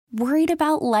Worried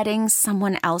about letting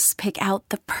someone else pick out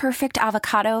the perfect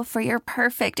avocado for your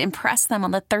perfect impress them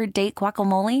on the third date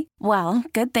guacamole? Well,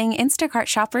 good thing Instacart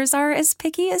shoppers are as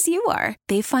picky as you are.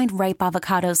 They find ripe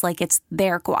avocados like it's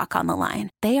their guac on the line.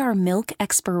 They are milk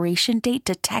expiration date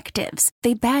detectives.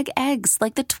 They bag eggs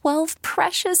like the 12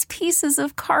 precious pieces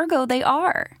of cargo they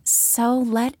are. So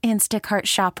let Instacart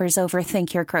shoppers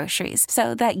overthink your groceries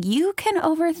so that you can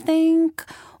overthink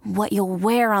what you'll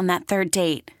wear on that third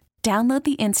date. Download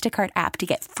the Instacart app to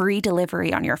get free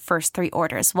delivery on your first 3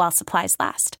 orders while supplies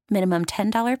last. Minimum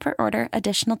 $10 per order.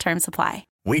 Additional terms apply.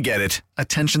 We get it.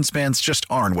 Attention spans just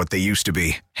aren't what they used to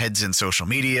be. Heads in social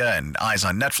media and eyes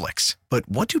on Netflix. But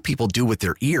what do people do with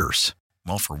their ears?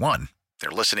 Well, for one, they're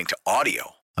listening to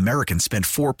audio. Americans spend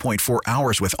 4.4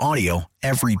 hours with audio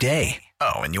every day.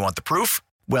 Oh, and you want the proof?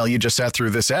 Well, you just sat through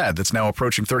this ad that's now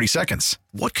approaching 30 seconds.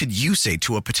 What could you say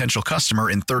to a potential customer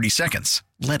in 30 seconds?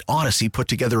 Let Odyssey put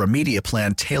together a media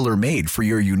plan tailor-made for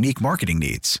your unique marketing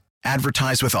needs.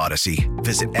 Advertise with Odyssey.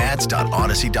 Visit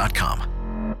ads.odyssey.com.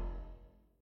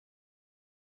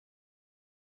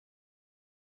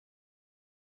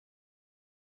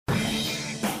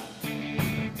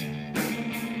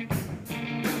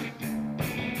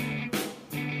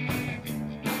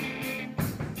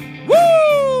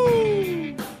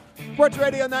 Sports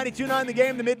Radio 92.9 The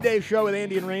Game, the midday show with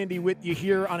Andy and Randy with you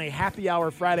here on a happy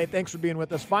hour Friday. Thanks for being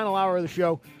with us. Final hour of the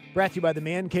show brought to you by the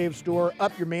Man Cave Store.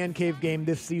 Up your Man Cave game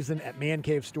this season at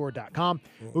mancavestore.com.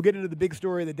 We'll get into the big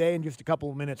story of the day in just a couple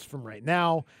of minutes from right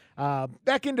now.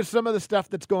 Back into some of the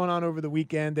stuff that's going on over the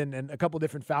weekend and a couple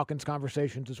different Falcons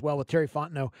conversations as well with Terry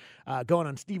Fontenot going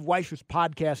on Steve Weischer's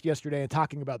podcast yesterday and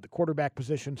talking about the quarterback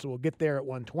position. So we'll get there at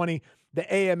 1:20.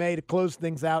 The AMA to close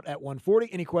things out at 1:40.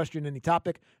 Any question, any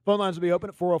topic. Phone lines will be open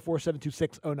at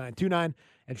 404-726-0929.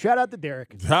 And shout out to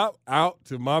Derek. Shout out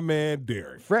to my man,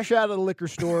 Derek. Fresh out of the liquor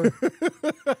store with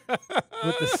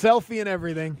the selfie and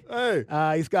everything. Hey.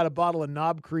 He's got a bottle of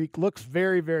Knob Creek. Looks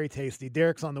very, very tasty.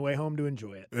 Derek's on the way home to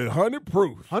enjoy it. 100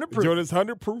 proof. 100 proof. Enjoy this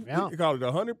 100 proof. Yeah. You call it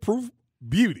 100 proof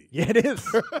beauty. Yeah, it is.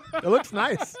 It looks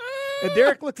nice. And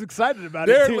Derek looks excited about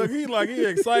Derek it, too. look, he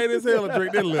excited as hell to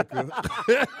drink that liquor.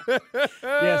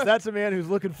 Yes, that's a man who's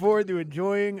looking forward to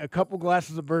enjoying a couple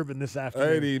glasses of bourbon this I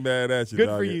afternoon. ain't even mad at you, Good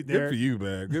dog. for you, Derek. Good for you,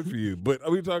 man. Good for you.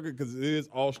 But we talking because it is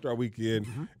All-Star Weekend,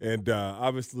 and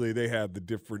obviously they have the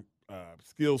different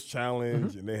skills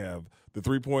challenge, and they have the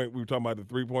three-point. We were talking about the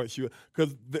three-point shoot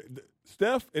because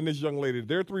Steph and this young lady,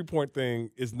 their three-point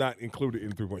thing is not included in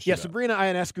the three-point Yeah, shootout. Sabrina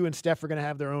Ionescu and Steph are going to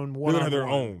have their own one. They're going to have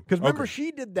their own. Because remember, Okay.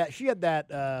 she did that. She had that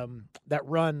that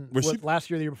run last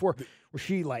year, the year before, where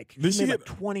she made like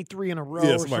 23 in a row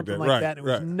or something like that. And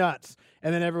it was nuts.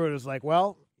 And then everyone was like,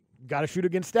 "Well, got to shoot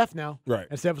against Steph now." Right.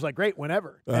 And Steph was like, "Great,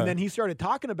 whenever." And then he started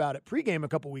talking about it pregame a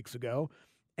couple weeks ago,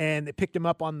 and they picked him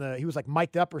up on he was like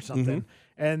mic'd up or something,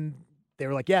 and they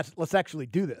were like, yes, let's actually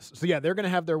do this. So, yeah, they're going to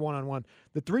have their one-on-one.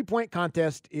 The three-point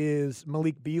contest is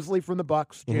Malik Beasley from the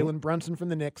Bucks, Jalen Brunson from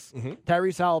the Knicks,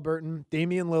 Tyrese Halliburton,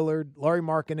 Damian Lillard, Lauri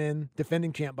Markkanen,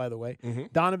 defending champ, by the way,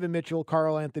 Donovan Mitchell,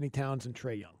 Karl Anthony Towns, and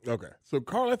Trae Young. Okay. So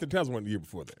Karl Anthony Towns won the year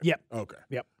before that. Yep. Okay.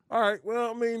 Yep. All right. Well,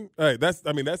 I mean, hey, that's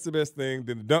the best thing.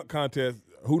 Then the dunk contest,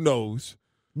 who knows?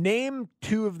 Name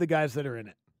 2 of the guys that are in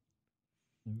it.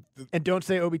 And don't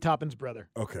say Obi Toppin's brother.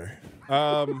 Okay.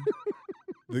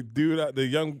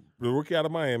 The rookie out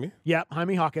of Miami. Yep,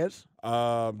 Jaime Jaquez.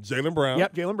 Jaylen Brown.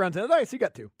 Yep, Jalen Brown's in it. Nice, you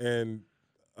got 2. And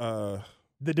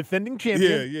the defending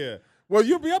champion. Yeah. Well,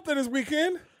 you'll be up there this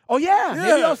weekend. Oh, yeah.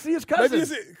 Maybe I'll see his cousin.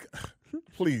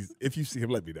 Please, if you see him,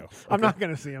 let me know. Okay? I'm not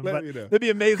going to see him, Let but me know. it'd be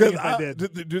amazing if I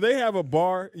did. Do they have a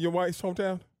bar in your wife's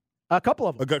hometown? A couple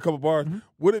of them. A couple bars?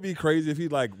 Would it be crazy if he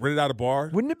rented out a bar?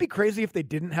 Wouldn't it be crazy if they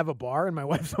didn't have a bar in my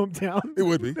wife's hometown? It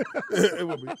would be. It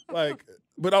would be.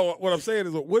 But what I'm saying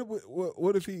is,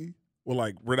 what if he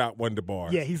will rent out one of the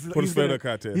bars? Yeah, he's gonna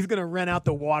contest. He's gonna rent out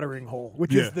the Watering Hole,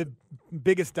 which is the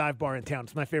biggest dive bar in town.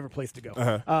 It's my favorite place to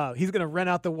go. He's gonna rent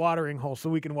out the Watering Hole so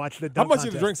we can watch the dunk How much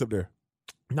contest. are the drinks up there?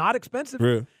 Not expensive.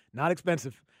 Really? Not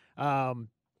expensive.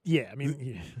 Yeah, I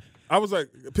mean, I was like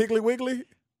Piggly Wiggly.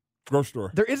 Grocery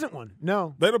store. There isn't one.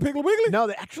 No. They don't Piggly Wiggly? No,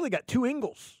 they actually got 2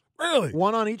 Ingles. Really?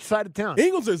 One on each side of town.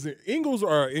 Ingles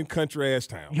are in country ass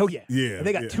town. Oh, yeah. Yeah. And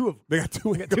they got 2 of them. They got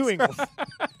 2 Ingles. 2 Ingles.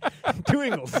 2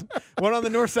 Ingles. One on the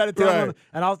north side of town. Right.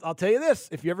 And I'll tell you this.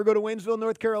 If you ever go to Waynesville,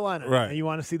 North Carolina, right. and you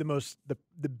want to see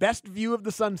the best view of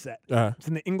the sunset, it's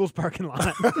in the Ingles parking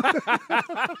lot.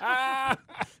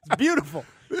 It's beautiful.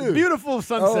 Beautiful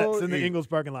sunsets in the Ingles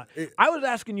parking lot. I was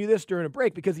asking you this during a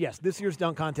break because, yes, this year's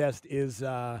dunk contest is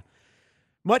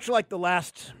Much like the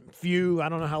last few, I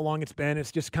don't know how long it's been.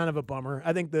 It's just kind of a bummer.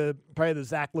 I think probably the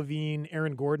Zach LaVine,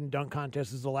 Aaron Gordon dunk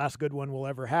contest is the last good one we'll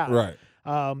ever have. Right.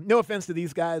 No offense to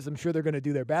these guys. I'm sure they're going to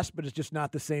do their best, but it's just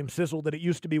not the same sizzle that it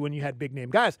used to be when you had big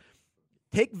name guys.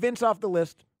 Take Vince off the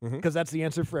list because that's the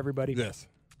answer for everybody. Yes.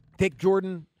 Take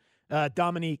Jordan,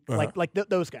 Dominique,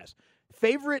 those guys.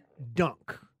 Favorite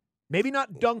dunk. Maybe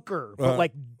not dunker, but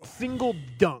like single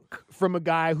dunk from a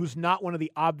guy who's not one of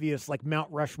the obvious like Mount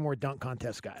Rushmore dunk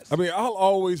contest guys. I mean, I'll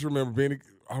always remember I don't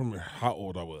remember how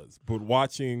old I was, but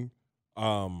watching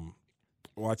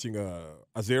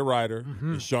Isaiah Ryder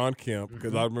and Sean Kemp,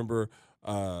 because I remember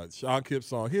Sean Kemp's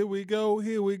song, Here We Go,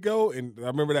 and I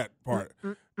remember that part.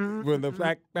 When the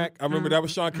back, I remember that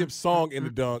was Sean Kemp's song in the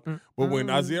dunk, but when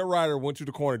Isaiah Ryder went to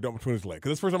the corner and dunked between his legs, because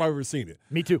that's the first time I've ever seen it.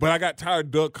 Me too. But I got tired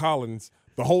of Doug Collins.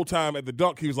 The whole time at the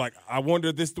dunk, he was like, I wonder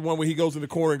if this is the one where he goes in the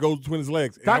corner and goes between his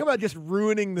legs. Talk about just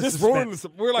ruining the suspense.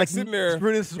 Ruining we're like sitting there,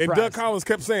 and Doug Collins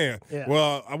kept saying,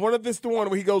 well, I wonder if this is the one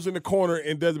where he goes in the corner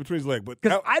and does it between his legs.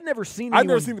 Because I'd never seen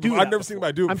anybody do it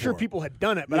before. I'm sure people had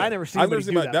done it, but I never seen anybody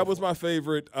do that. That was my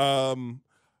favorite.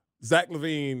 Zach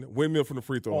LaVine, windmill from the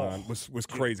free throw line, was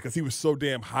crazy because he was so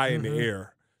damn high in the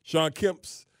air. Sean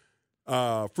Kemp's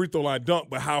free throw line dunk,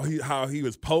 but how he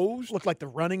was posed looked like the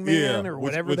Running Man or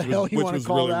whatever the hell you want to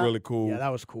call that. Which was really, really cool. Yeah, that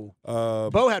was cool.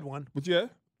 Bo had one. But yeah,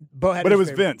 But it was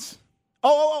favorite. Vince.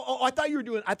 Oh! I thought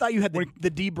you had the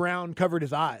D Brown covered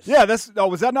his eyes. Yeah,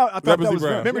 was that not? I thought that was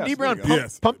Brown. Remember D Brown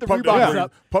pumped the Reeboks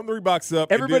up. Pumped the Reeboks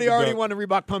up. Everybody already wanted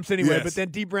Reebok pumps anyway, but then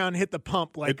D Brown hit the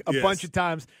pump a bunch of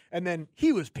times, and then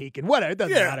he was peaking. Whatever, it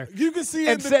doesn't matter. You can see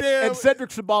and Cedric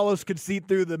Ceballos could see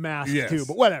through the mask too,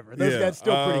 but whatever. Those guys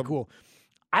still pretty cool.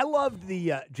 I loved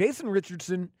the Jason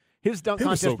Richardson. His dunk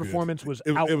contest performance was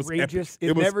outrageous.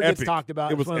 It never gets talked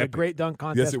about. It was one of the great dunk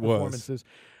contest performances.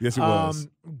 Yes, it was.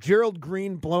 Gerald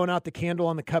Green blowing out the candle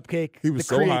on the cupcake. He was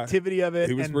the creativity of it.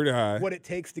 He was pretty high. What it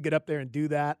takes to get up there and do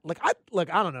that. I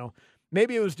don't know.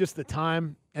 Maybe it was just the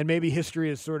time, and maybe history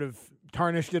has sort of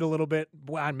tarnished it a little bit.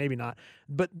 Well, maybe not.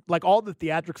 But all the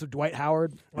theatrics of Dwight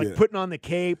Howard, putting on the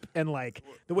cape and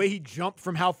the way he jumped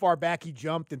from how far back he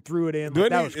jumped and threw it in,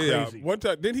 that was crazy. One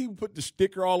time, didn't he put the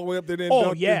sticker all the way up there?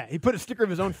 He put a sticker of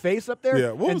his own face up there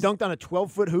and dunked on a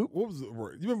 12-foot hoop. What was it?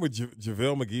 You remember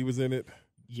JaVale McGee was in it?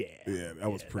 Yeah,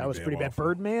 that was pretty. That was pretty bad.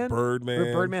 Awful.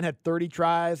 Birdman had 30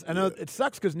 tries. I know it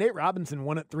sucks because Nate Robinson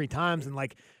won it 3 times,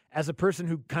 and as a person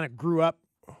who kind of grew up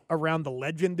around the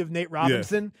legend of Nate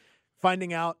Robinson,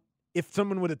 finding out if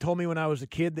someone would have told me when I was a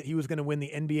kid that he was going to win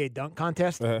the NBA dunk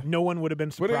contest, no one would have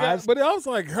been surprised. But I was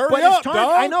like, hurry up, dog.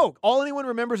 I know. All anyone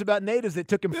remembers about Nate is it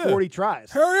took him 40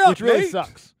 tries. Hurry up, which really Nate.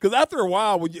 Sucks. Because after a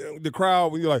while, the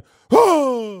crowd, when you're like,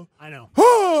 oh, I know.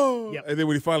 Oh, yep. And then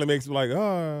when he finally makes it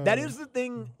oh. That is the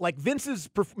thing. Vince's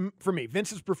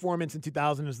performance in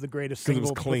 2000 is the greatest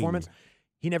single performance.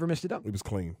 He never missed a dunk. It was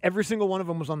clean. Every single one of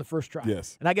them was on the first try.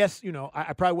 Yes. And I guess,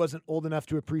 I probably wasn't old enough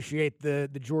to appreciate the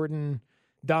Jordan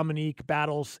Dominique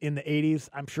battles in the 80s.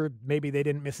 I'm sure maybe they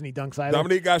didn't miss any dunks either.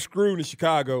 Dominique got screwed in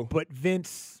Chicago. But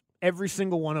Vince, every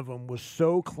single one of them was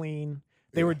so clean.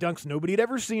 They were dunks nobody had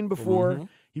ever seen before. Mm-hmm.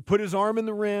 He put his arm in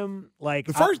the rim.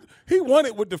 He won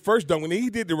it with the first dunk when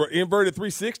he did the inverted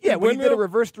 360 windmill. When he did a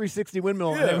reverse 360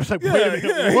 windmill. And it was wait a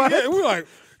minute, what? Yeah, we were like...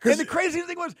 And the craziest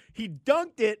thing was he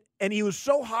dunked it, and he was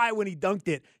so high when he dunked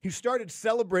it, he started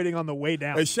celebrating on the way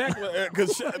down. And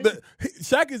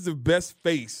Shaq is the best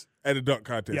face at a dunk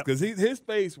contest because his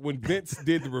face when Vince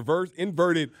did the reverse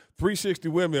inverted 360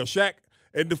 windmill. Shaq,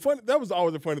 and that was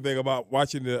always the funny thing about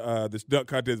watching this dunk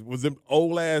contest was them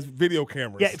old ass video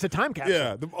cameras. Yeah, it's a time capsule.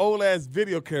 Yeah, them old ass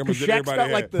video cameras that Shaq's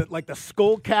everybody got had. like the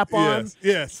skull cap on.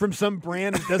 Yes. From some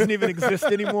brand that doesn't even exist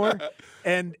anymore.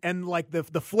 And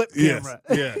the flip camera.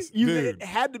 Yes, dude. It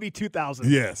had to be 2000.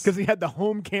 Yes. Because he had the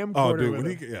home camcorder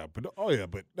with him.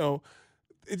 But no.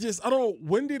 It just, I don't know,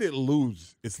 when did it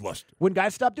lose its luster? When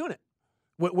guys stopped doing it.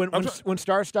 When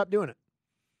stars stopped doing it.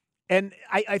 And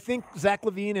I think Zach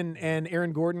LaVine and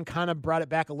Aaron Gordon kind of brought it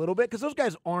back a little bit because those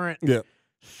guys aren't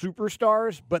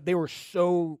superstars, but they were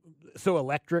so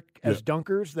electric as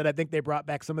dunkers that I think they brought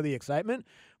back some of the excitement.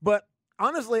 But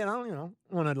honestly, and I don't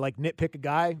want to nitpick a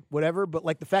guy, whatever, but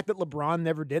the fact that LeBron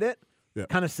never did it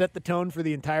kind of set the tone for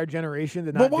the entire generation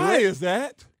to not do it. But why is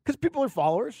that? Because people are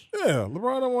followers. Yeah,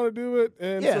 LeBron don't want to do it.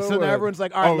 And so now everyone's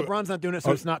like, all right, LeBron's not doing it,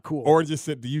 so it's not cool. Or just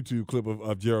sent the YouTube clip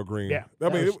of Gerald Green. Yeah, I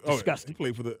mean, it was disgusting. He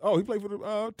played for the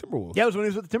Timberwolves. Yeah, it was when he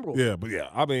was with the Timberwolves. Yeah, but yeah,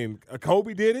 I mean,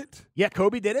 Kobe did it. Yeah,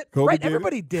 Kobe did it. Kobe right, did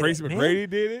everybody it. did Tracy it. Tracy McGrady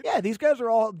did it. Yeah, these guys are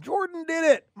all. Jordan did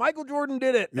it. Michael Jordan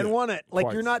did it and won it. Like,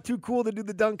 twice. you're not too cool to do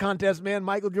the dunk contest, man.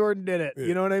 Michael Jordan did it. Yeah.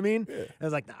 You know what I mean? Yeah. I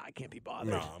was like, nah, I can't be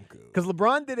bothered. Nah, I'm good. Because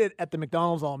LeBron did it at the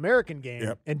McDonald's All-American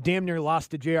game and damn near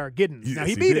lost to J.R. Giddens. Yes, Now,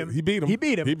 he beat him. He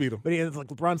beat him. But like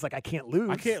LeBron's like, I can't lose.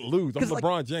 I can't lose. I'm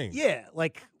LeBron James. Yeah,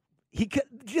 like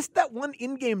just that one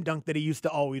in-game dunk that he used to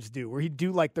always do, where he'd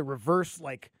do like the reverse,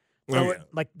 like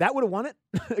like that would have won it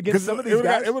against some of these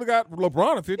guys. It would have got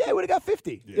LeBron a 50. Yeah, it would have got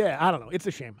 50. Yeah, I don't know. It's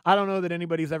a shame. I don't know that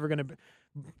anybody's ever going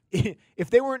to. If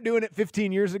they weren't doing it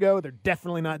 15 years ago, they're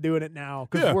definitely not doing it now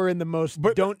because we're in the most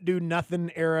don't do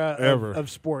nothing era of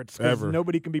sports. Because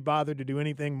nobody can be bothered to do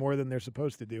anything more than they're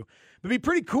supposed to do. It'd be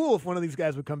pretty cool if one of these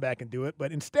guys would come back and do it,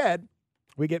 but instead.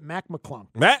 We get Mac McClung.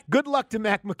 Good luck to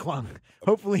Mac McClung.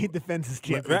 Hopefully he defends his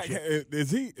championship. Is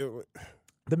he?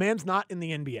 The man's not in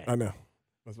the NBA. I know.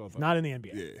 That's what I thought. Not in the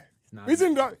NBA. Yeah. He's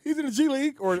in the G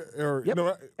League or yep.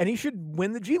 And he should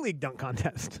win the G League dunk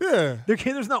contest. Yeah.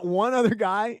 There's not one other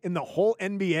guy in the whole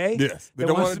NBA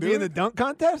that wants to be in the dunk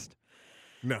contest.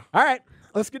 No. All right.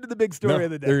 Let's get to the big story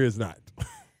of the day. There is not.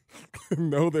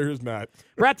 No, there is not.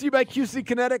 Brought to you by QC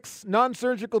Kinetics,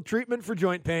 non-surgical treatment for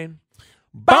joint pain.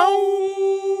 Boom!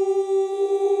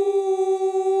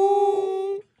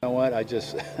 You know what?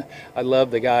 I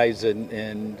love the guys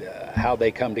and how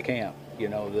they come to camp. You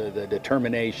know, the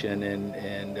determination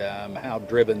and how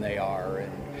driven they are.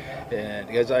 And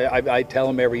because I tell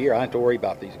them every year, I don't have to worry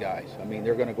about these guys. I mean,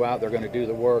 they're going to go out, they're going to do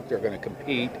the work, they're going to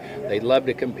compete. They love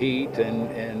to compete,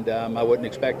 and I wouldn't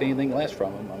expect anything less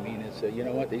from them. I mean, it's you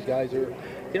know what? These guys are,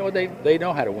 you know what? They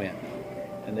know how to win.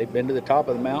 And they've been to the top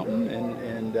of the mountain,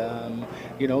 and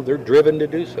you know, they're driven to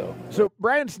do so. So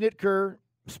Brian Snitker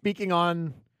speaking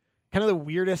on kind of the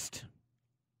weirdest,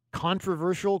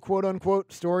 controversial, quote-unquote,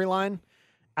 storyline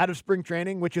out of spring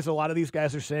training, which is a lot of these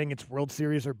guys are saying it's World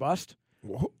Series or bust.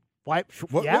 Why?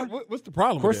 What's the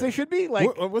problem? Of course they should be.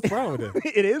 Like, what's the problem with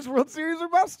that? It is World Series or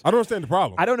bust. I don't understand the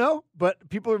problem. I don't know, but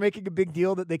people are making a big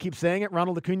deal that they keep saying it.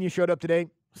 Ronald Acuna showed up today,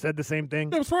 said the same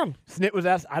thing. Yeah, what's the problem? Snit was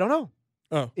asked, I don't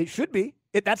know. It should be.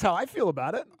 That's how I feel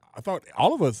about it. I thought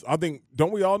all of us,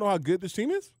 don't we all know how good this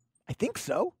team is? I think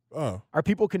so. Are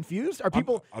people confused?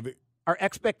 Are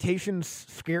expectations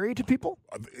scary to people?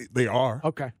 They are.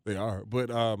 Okay. They are.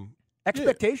 But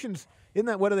expectations, isn't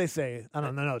that, what do they say? I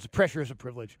don't know. No, it's pressure is a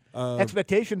privilege.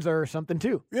 Expectations are something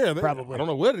too. Yeah, probably. I don't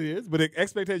know what it is, but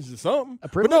expectations is something. A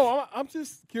privilege? But no, I'm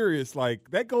just curious.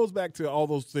 Like, that goes back to all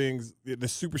those things, the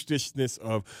superstitiousness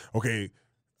of, okay,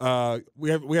 we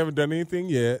haven't done anything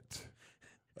yet.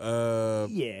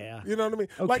 Yeah. You know what I mean?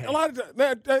 Okay. Like, a lot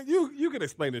of times, you can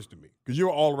explain this to me because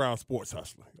you're all around sports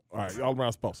hustler. All right, all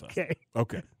around sports hustler.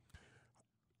 Okay.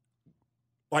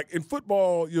 Like in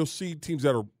football, you'll see teams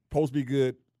that are supposed to be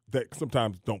good that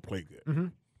sometimes don't play good. Mm-hmm.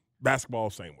 Basketball,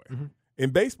 same way. Mm-hmm.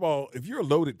 In baseball, if you're a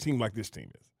loaded team like this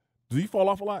team is, do you fall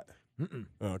off a lot? Mm-mm.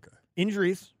 Okay.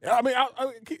 Injuries. I mean,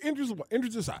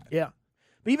 injuries aside. Yeah.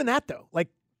 But even that, though, like,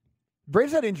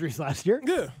 Braves had injuries last year.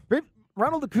 Yeah.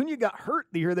 Ronald Acuna got hurt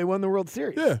the year they won the World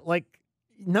Series. Yeah. Like,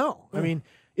 no. I mean,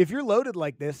 if you're loaded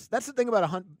like this, that's the thing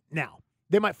about now.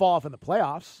 They might fall off in the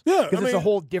playoffs. Yeah. Because it's a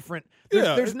whole different.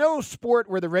 There's no sport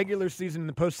where the regular season and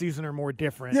the postseason are more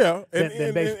different than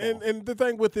baseball. And the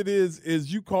thing with it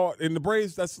is you caught, in the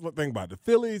Braves, that's the thing about it. The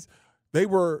Phillies,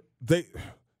 that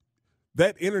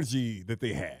energy that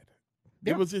they had.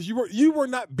 Yeah. It was just you were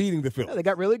not beating the Phillies. Yeah, they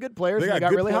got really good players. They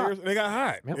got really hot. And they got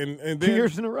hot. Yep. And then, 2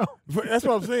 years in a row. That's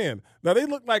what I'm saying. Now they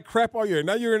look like crap all year.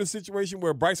 Now you're in a situation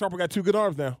where Bryce Harper got 2 good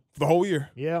arms now for the whole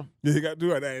year. Yeah. You got to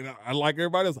do it. And I like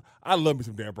everybody else. I love me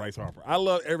some damn Bryce Harper. I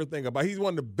love everything about. He's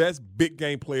one of the best big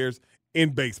game players in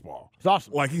baseball. He's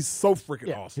awesome. Like, he's so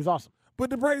freaking awesome. He's awesome. But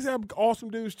the Braves have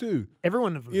awesome dudes too.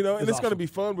 Everyone of them, and it's going to be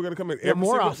fun. We're going to come in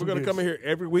we're going to come in here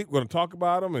every week. We're going to talk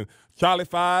about them, and Charlie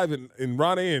Five and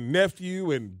Ronnie and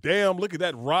Nephew, and damn, look at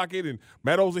that rocket, and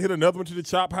Matt Olson hit another one to the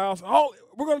chop house.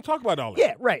 We're going to talk about all that.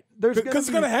 Yeah, right. Because it's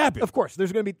going to happen. Of course,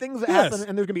 there's going to be things that happen,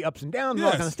 and there's going to be ups and downs and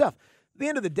all that kind of stuff. At the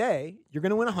end of the day, you're going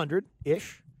to win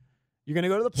 100-ish. You're going to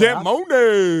go to the playoffs.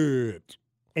 Jamonet.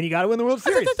 And you got to win the World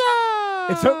Series.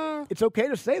 It's okay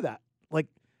to say that. Like,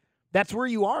 that's where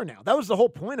you are now. That was the whole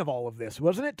point of all of this,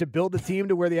 wasn't it? To build a team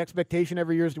to where the expectation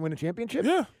every year is to win a championship?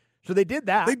 Yeah. So they did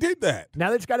that. They did that. Now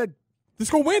they just got to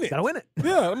go win it. Got to win it.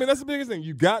 Yeah, I mean, that's the biggest thing.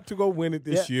 You got to go win it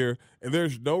this year, and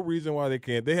there's no reason why they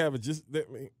can't. They have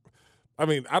I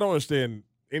don't understand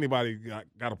anybody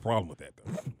got a problem with that,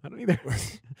 though. I don't either.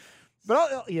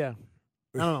 But yeah,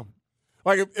 I don't know.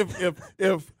 Like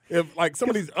if like some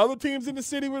of these other teams in the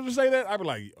city were to say that, I'd be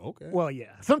like, okay. Well,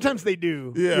 yeah. Sometimes they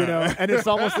do. Yeah. You know, and it's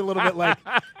almost a little bit like,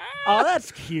 oh,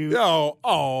 that's cute.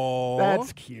 Oh,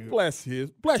 That's cute. Bless his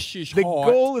The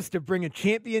heart. goal is to bring a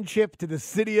championship to the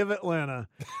city of Atlanta.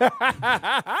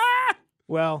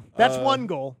 Well, that's one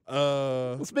goal.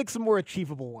 Let's make some more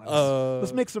achievable ones.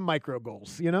 Let's make some micro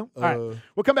goals, you know? All right.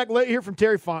 We'll come back later here from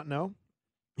Terry Fontenot.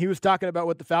 He was talking about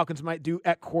what the Falcons might do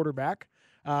at quarterback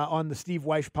on the Steve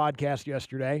Weish podcast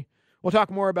yesterday. We'll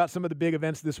talk more about some of the big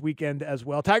events this weekend as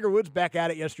well. Tiger Woods back at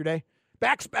it yesterday.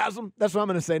 Back spasm. That's what I'm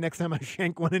going to say next time I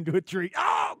shank one into a tree.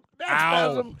 Oh, back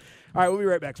spasm. All right, we'll be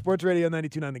right back. Sports Radio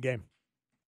 92.9 The Game.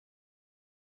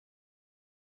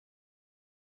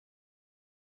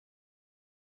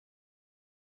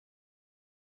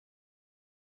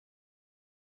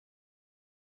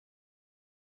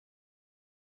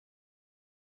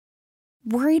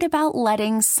 Worried about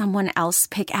letting someone else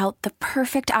pick out the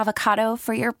perfect avocado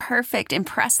for your perfect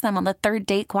impress them on the third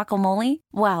date guacamole?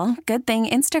 Well, good thing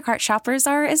Instacart shoppers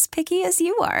are as picky as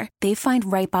you are. They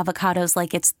find ripe avocados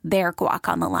like it's their guac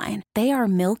on the line. They are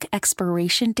milk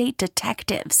expiration date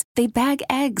detectives. They bag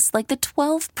eggs like the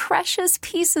 12 precious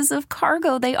pieces of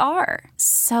cargo they are.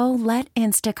 So let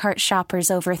Instacart shoppers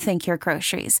overthink your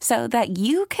groceries so that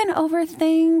you can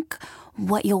overthink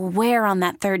what you'll wear on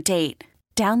that third date.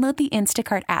 Download the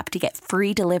Instacart app to get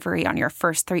free delivery on your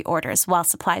first 3 orders while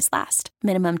supplies last.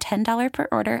 Minimum $10 per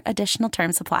order. Additional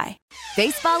terms apply.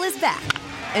 Baseball is back,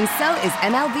 and so is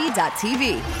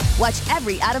MLB.tv. Watch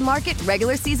every out-of-market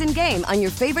regular season game on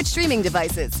your favorite streaming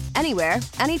devices. Anywhere,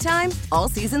 anytime, all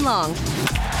season long.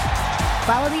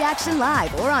 Follow the action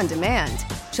live or on demand.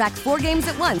 Track 4 games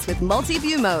at once with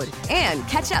multi-view mode and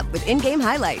catch up with in-game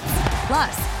highlights.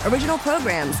 Plus, original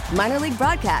programs, minor league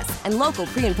broadcasts, and local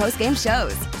pre- and post-game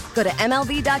shows. Go to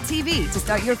MLB.tv to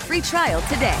start your free trial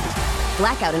today.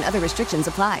 Blackout and other restrictions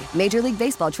apply. Major League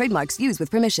Baseball trademarks used with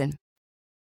permission.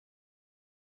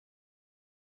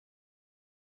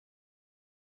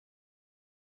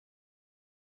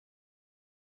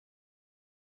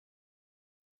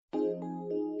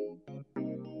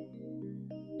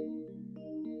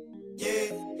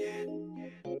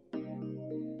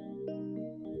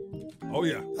 Oh,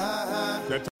 yeah.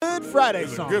 Good Friday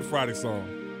It's a song. good Friday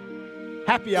song.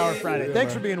 Happy Hour Friday.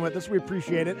 Thanks for being with us. We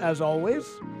appreciate it, as always.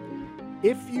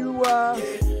 If you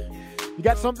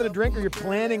got something to drink or you're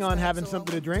planning on having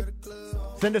something to drink,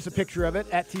 send us a picture of it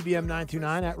at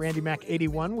TBM929, at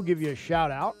RandyMac81. We'll give you a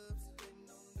shout-out.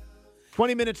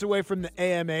 20 minutes away from the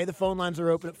AMA. The phone lines are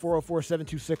open at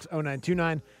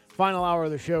 404-726-0929. Final hour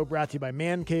of the show brought to you by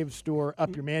Man Cave Store.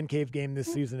 Up your Man Cave game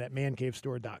this season at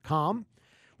mancavestore.com.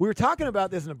 We were talking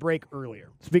about this in a break earlier,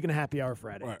 speaking of Happy Hour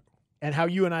Friday, Right. and how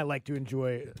you and I like to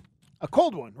enjoy a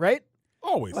cold one, right?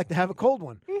 Always. I like to have a cold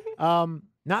one.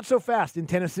 Not so fast in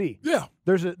Tennessee. Yeah.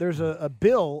 There's a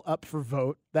bill up for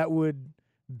vote that would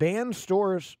ban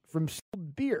stores from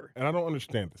sealed beer. And I don't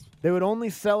understand this. They would only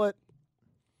sell it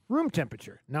room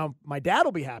temperature. Now, my dad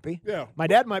will be happy. Yeah. My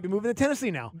dad might be moving to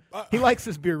Tennessee now. He likes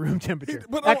his beer room temperature.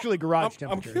 Actually, garage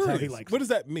temperature is how he likes it. What does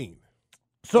that mean?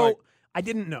 So Like- I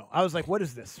didn't know. I was like, what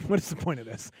is this? What is the point of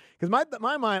this? Because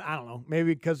my mind, I don't know,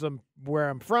 maybe because I'm where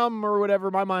I'm from or whatever,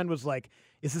 my mind was like,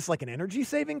 is this like an energy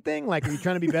saving thing? Like, are you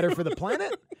trying to be better for the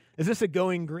planet? Is this a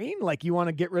going green? Like, you want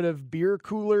to get rid of beer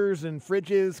coolers and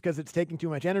fridges because it's taking too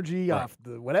much energy off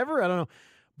the whatever? I don't know.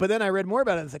 But then I read more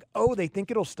about it. It's like, oh, they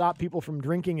think it'll stop people from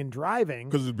drinking and driving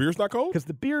Because the beer's not cold? because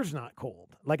the beer's not cold.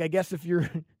 Like, I guess if you're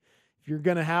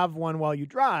going to have one while you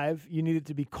drive, you need it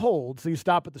to be cold. So you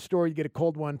stop at the store, you get a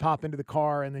cold one, pop into the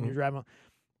car, and then you're driving.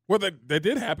 Well, that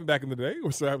did happen back in the day.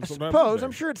 Or so I sometimes suppose. today.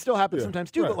 I'm sure it still happens Yeah,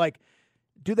 sometimes too. right. But, like,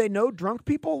 do they know drunk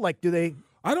people? Like, do they?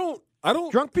 I don't.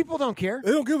 Drunk people don't care.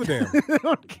 They don't give a damn. They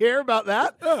don't care about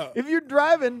that. Yeah. If you're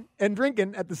driving and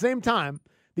drinking at the same time,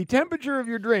 the temperature of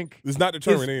your drink It's not is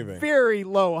determining anything. very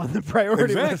low on the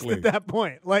priority Exactly. list at that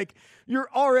point. Like, you're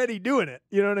already doing it.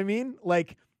 You know what I mean?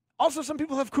 Like, also some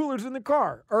people have coolers in the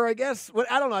car. Or I guess,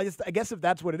 I don't know. I guess if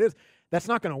that's what it is, that's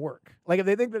not going to work. Like, if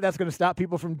they think that that's going to stop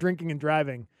people from drinking and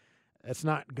driving, that's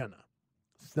not gonna.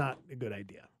 It's not a good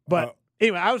idea. But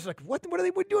anyway, I was like, what are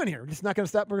they doing here? We're just not going to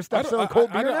stop. We're going to stop selling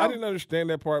cold beer now? I didn't understand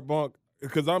that part, Bunk,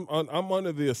 because I'm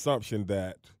under the assumption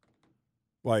that,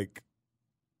 like,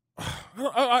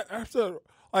 I have to,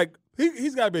 like,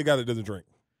 he's got to be a guy that doesn't drink.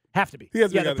 Have to be. He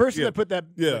has to be the gotta- person yeah. that put that.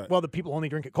 Yeah. Well, the people only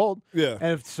drink it cold. Yeah.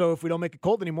 And if we don't make it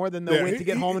cold anymore, then they'll wait to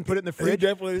get home and put it in the He fridge.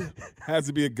 definitely has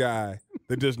to be a guy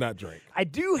that does not drink. I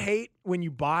do hate when you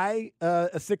buy a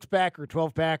 6-pack or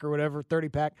 12-pack or whatever,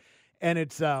 30-pack, and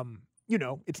it's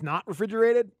it's not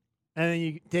refrigerated, and then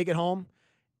you take it home,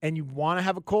 and you want to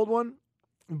have a cold one,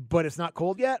 but it's not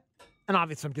cold yet, and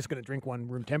obviously I'm just going to drink one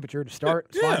room temperature to start.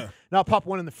 It's fine. And I'll pop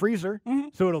one in the freezer,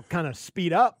 so it'll kind of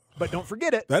speed up. But don't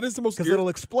forget it. That is the most because it'll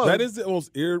explode. That is the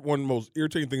one of the most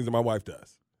irritating things that my wife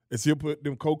does. Is she'll put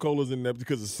them Coca-Colas in there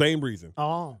because of the same reason.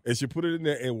 Oh. And she'll put it in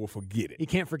there and we'll forget it. You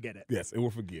can't forget it. Yes, and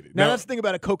we'll forget it. Now that's the thing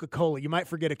about a Coca-Cola. You might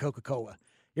forget a Coca-Cola.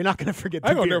 You're not going to forget the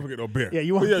I ain't beer. gonna never forget no beer. Yeah,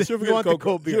 you want, she'll you want the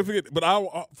cold beer. She'll forget, but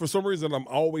I for some reason I'm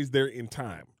always there in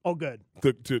time. Oh, good.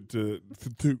 To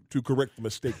correct the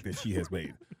mistake that she has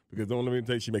made. Because don't let me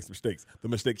tell you she makes mistakes. The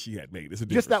mistake she had made. It's a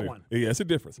difference. Just that one. Yeah, it's a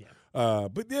difference. Yeah.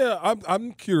 But yeah,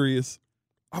 I'm curious.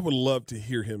 I would love to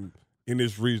hear him in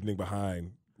his reasoning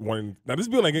behind wanting. Now this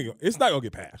bill it's not gonna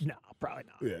get passed. No, probably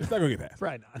not. Yeah, it's not gonna get passed.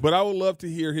 Probably not. But I would love to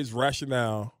hear his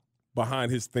rationale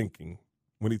behind his thinking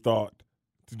when he thought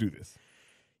to do this.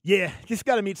 Yeah, just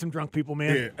got to meet some drunk people,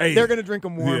 man. Yeah. Hey. They're going to drink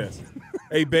them warm. Yes.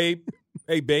 Hey, babe.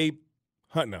 Hey, babe.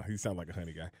 No, he sounds like a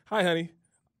honey guy. Hi, honey.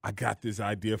 I got this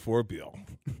idea for a bill.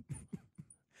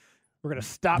 We're going to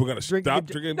stop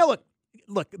drinking. No,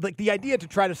 look, like the idea to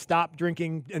try to stop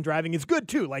drinking and driving is good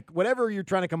too. Like whatever you're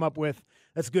trying to come up with,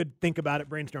 that's good. Think about it,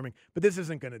 brainstorming. But this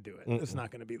isn't going to do it. It's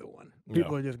not going to be the one.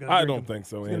 People are just going to I don't think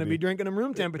so, Andy. Going to be drinking them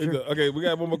room temperature. Okay, we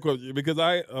got one more question. Because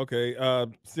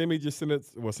Simi just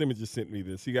sent me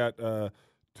this. He got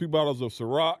 2 bottles of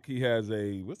Ciroc. He has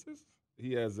what's this?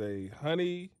 He has a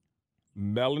honey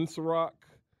melon Ciroc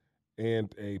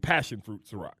and a passion fruit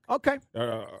Ciroc. Okay.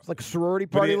 It's like a sorority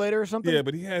party later or something? Yeah,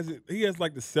 but he has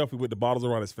like the selfie with the bottles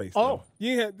around his face. Oh.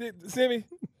 Yeah, Simi.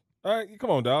 All right, come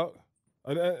on, dog.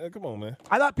 Come on, man.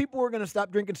 I thought people were going to stop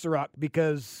drinking Ciroc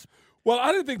because Well,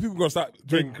 I didn't think people were going to stop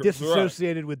drinking Ciroc.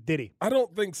 Disassociated with Diddy. I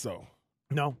don't think so.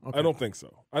 No? Okay. I don't think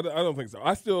so. I don't think so.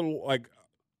 I still like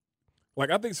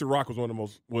I think Ciroc was one of the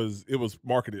most it was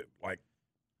marketed like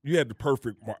you had the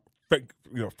perfect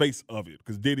face of it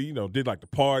because Diddy, did like the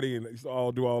party and they used to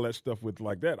all do all that stuff with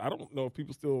like that. I don't know if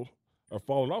people still are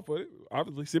falling off of it.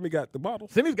 Obviously, Simi got the bottle.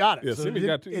 Simi's got it. Yeah, so Simi's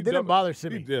got two. It didn't bother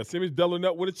Simi. Yeah, Simi's doubling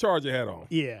up with a Charger hat on.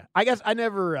 Yeah. I guess I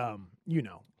never,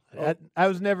 I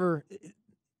was never,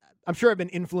 I'm sure I've been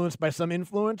influenced by some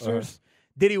influencers.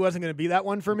 Diddy wasn't going to be that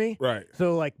one for me. Right.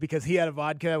 So, because he had a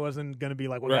vodka, I wasn't going to be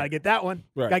like, well, got to get that one.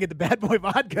 Right. Got to get the bad boy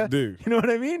vodka. Dude. You know what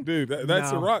I mean? Dude,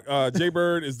 that's a rock. Jay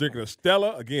Bird is drinking a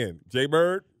Stella. Again, Jay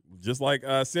Bird, just like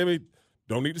Simi,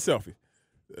 don't need the selfie.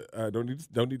 Don't need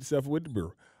the selfie with the beer.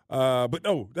 But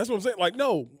no, that's what I'm saying. Like,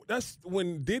 no, that's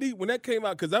when Diddy, when that came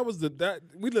out, because that was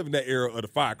we live in that era of the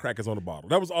firecrackers on the bottle.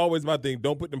 That was always my thing.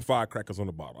 Don't put them firecrackers on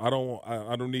the bottle.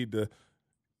 I don't need the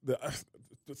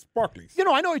sparklies.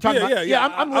 I know what you're talking about. Yeah,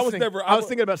 I'm listening. I was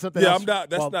thinking about something else.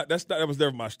 That was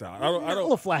never my style. I don't. A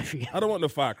little flashy. I don't want no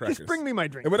firecrackers. Just bring me my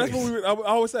drink. But that's what I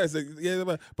always say.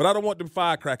 But I don't want them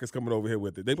firecrackers coming over here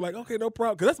with it. They be like, okay, no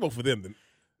problem, because that's more for them than.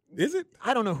 Is it?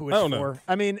 I don't know who it's for. Know.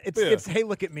 I mean, it's hey,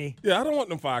 look at me. Yeah, I don't want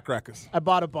them firecrackers. I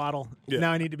bought a bottle. Yeah.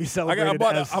 Now I need to be celebrated.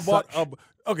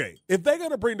 Okay, if they're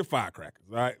gonna bring the firecrackers,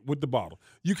 all right, with the bottle,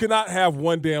 you cannot have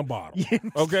one damn bottle. Yeah,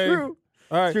 okay, true.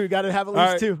 All right, true. You got to have at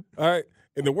least two. All right,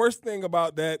 and the worst thing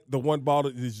about that, the one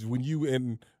bottle, is when you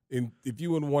if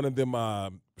you in one of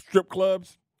them strip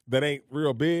clubs that ain't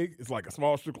real big, it's like a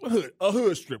small strip club, a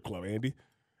hood strip club, Andy,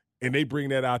 and they bring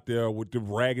that out there with the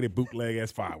raggedy bootleg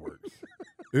ass fireworks.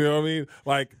 You know what I mean?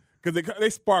 Like, because they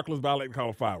sparklers, but I like to call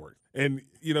them fireworks. And,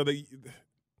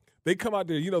 they come out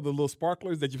there, the little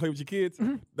sparklers that you play with your kids?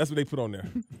 Mm-hmm. That's what they put on there.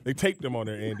 They tape them on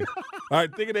there, Andy. All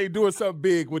right, thinking they doing something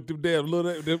big with them damn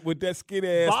with that skinny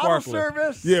ass bottle sparkler.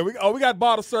 Service? Yeah, we got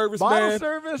bottle service, man.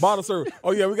 Bottle service.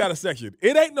 Oh, yeah, we got a section.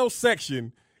 It ain't no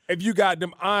section if you got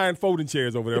them iron folding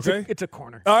chairs over there, okay? It's a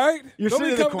corner. All right? You're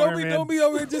sitting in the corner, man. Don't be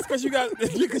over here just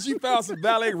because you found some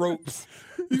valet ropes.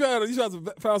 You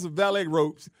found some valet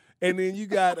ropes, and then you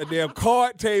got a damn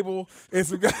card table and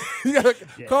some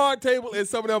card table and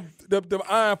some of them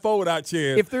iron fold out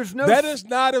chairs. If there's no that is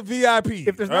not a VIP.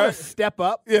 If there's not a step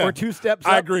up or two steps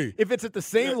up, I agree. If it's at the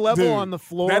same level on the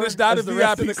floor, that is not a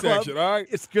VIP club, section. All right,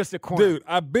 it's just a corner. Dude,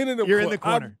 I've been in the You're in the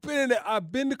corner.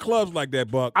 I've been to clubs like that,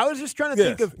 Buck. I was just trying to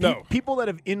think of people that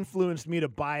have influenced me to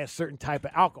buy a certain type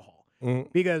of alcohol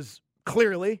because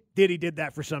clearly Diddy did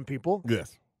that for some people.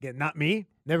 Yes. Again, not me.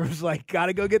 Never was like,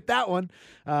 gotta go get that one.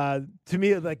 To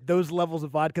me, like those levels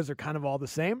of vodkas are kind of all the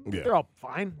same. Yeah. They're all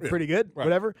fine, pretty good,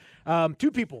 whatever.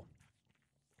 Two people,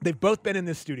 they've both been in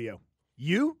this studio.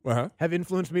 You have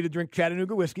influenced me to drink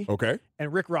Chattanooga whiskey. Okay.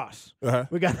 And Rick Ross.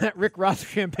 We got that Rick Ross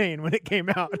champagne when it came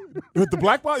out. With the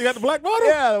black bottle? You got the black bottle?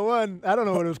 Yeah, the one. I don't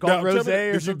know what it was called.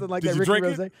 Rosé or something like that. Did you drink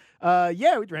it?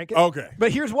 Yeah, we drank it. Okay.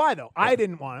 But here's why, though. I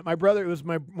didn't want it. My brother,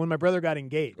 when my brother got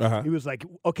engaged, he was like,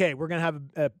 okay, we're going to have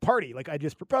a party. Like I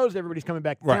just proposed. Everybody's coming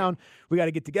back to town. We got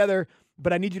to get together.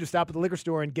 but I need you to stop at the liquor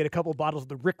store and get a couple bottles of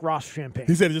the Rick Ross champagne.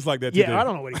 He said it just like that. Yeah, I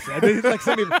don't know what he said. But,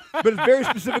 but it's very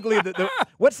specifically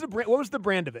what's the brand? What was the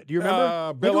brand of it? Do you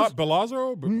remember?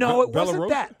 Belazaro? No, it wasn't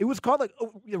that. It was called like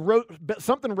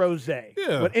something rosé.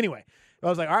 Yeah. But anyway, I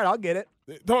was like, all right, I'll get it.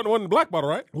 The one in the black bottle,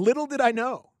 right? Little did I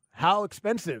know how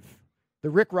expensive the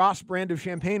Rick Ross brand of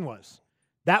champagne was.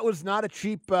 That was not a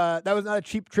cheap. That was not a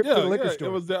cheap trip to the liquor store.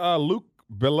 It was the Luc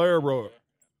Belaire.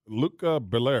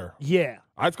 Yeah,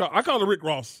 I call it Rick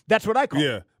Ross. that's what I call it.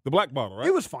 Yeah, the black bottle, right?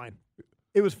 It was fine.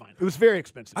 It was very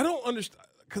expensive. I don't understand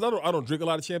because I don't drink a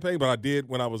lot of champagne, but I did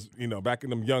when I was back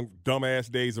in them young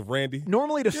dumbass days of Randy.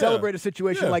 Normally, to celebrate a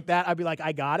situation like that, I'd be like,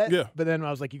 I got it. Yeah. But then I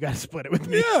was like, you got to split it with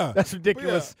me. Yeah, That's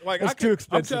ridiculous. Yeah. Like that's too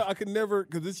expensive. I could never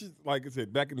because this is like I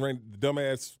said back in Randy, the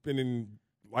dumbass spending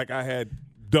like I had.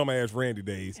 Dumbass Randy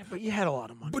days. Yeah, but you had a lot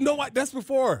of money. But no, that's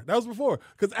before. That was before.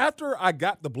 Because after I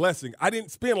got the blessing, I didn't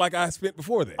spend like I spent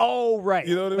before that. Oh, right.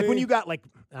 You know what I mean? Like when you got I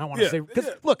don't want to say, because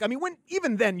look, I mean,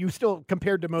 even then you still,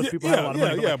 compared to most people, had a lot of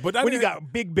money. But when you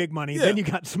got big money, then you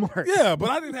got smart. Yeah, but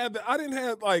I didn't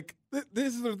have like,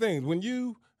 this is the thing. When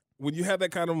you have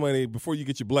that kind of money before you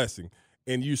get your blessing,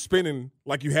 and you spending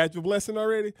like you had your blessing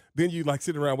already, then you like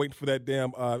sitting around waiting for that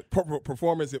damn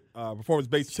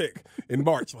performance-based check in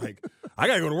March. Like, I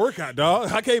gotta go to workout,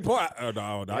 dog. I can't play. I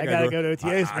gotta go to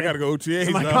OTAs. I gotta go OTAs.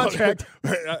 It's my dog. contract.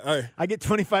 I get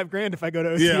 $25,000 if I go to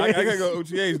OTAs. Yeah, I gotta go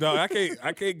OTAs, dog.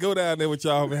 I can't go down there with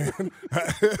y'all, man.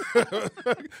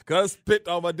 Cause I spent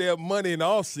all my damn money in the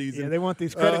off season. Yeah, they want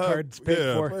these credit cards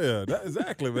paid for. Yeah,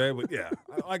 exactly, man. But yeah,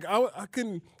 I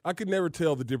could never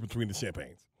tell the difference between the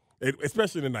champagnes.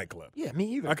 Especially in the nightclub. Yeah, me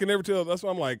either. I can never tell. That's why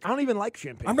I'm like. I don't even like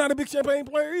champagne. I'm not a big champagne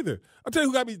player either. I'll tell you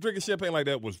who got me drinking champagne like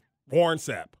that was Warren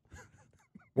Sapp.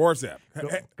 Warren Sapp.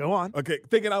 Go on. Okay,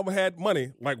 thinking I had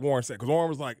money like Warren Sapp. Because Warren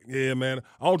was like, yeah, man,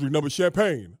 I don't drink no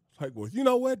champagne. Like, well, you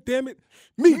know what? Damn it.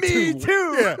 Me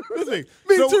too. Yeah, listen,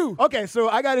 me too. Okay, so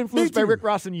I got influenced by Rick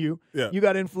Ross and you. Yeah. You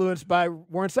got influenced by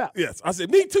Warren Sapp. Yes. I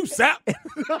said, me too, Sapp.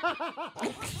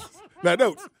 Now,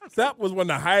 note, Sapp was one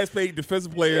of the highest paid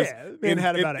defensive players. Yeah,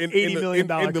 had about an $80 million in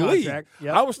the contract. league.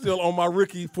 Yep. I was still on my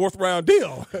rookie fourth-round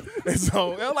deal. And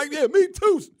so I was like, yeah, me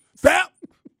too, Sapp.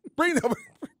 Bring it up.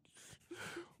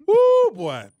 Woo,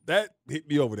 boy. That hit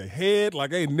me over the head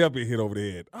like I ain't never been hit over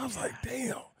the head. I was like,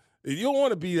 damn. You don't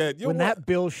want to be that. When that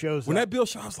bill shows up. When that bill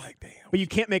shows, I was like, damn. But you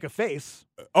can't make a face.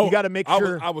 You got to make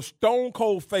sure. I was stone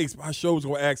cold face. My show was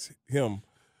going to ask him.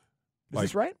 Is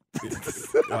this right?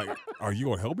 Like, are you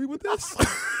going to help me with this?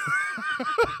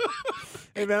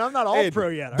 Hey, man, I'm not all pro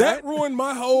yet. That ruined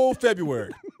my whole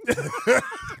February.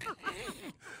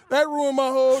 That ruined my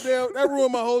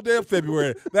whole damn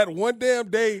February. That one damn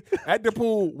day at the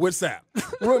pool with Sapp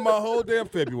ruined my whole damn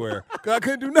February. Cause I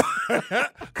couldn't do nothing.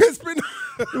 Couldn't spend.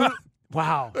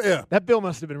 Wow. Yeah. That bill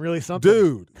must have been really something.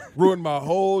 Dude, ruined my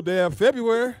whole damn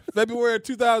February. February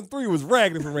 2003 was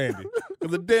raggedy for Randy.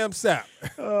 Because of damn Sapp.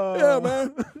 Yeah,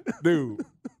 man. Dude.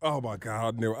 Oh my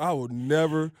God. I will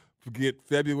never forget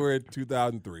February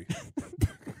 2003.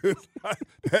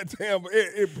 That damn,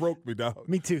 it broke me, dog.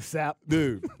 Me too, Sapp.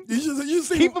 Dude. You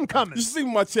see Keep them coming. You see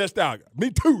my chest out.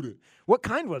 Me too. Dude. What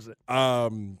kind was it?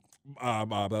 Moet.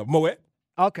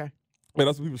 Okay. Man,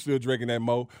 that's what people still drinking that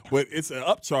Mo. But it's an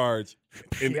upcharge.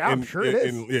 I'm sure it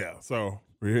is. Yeah, so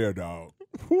we're here, dog.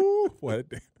 Woo, what?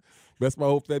 That's my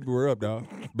whole February up, dog.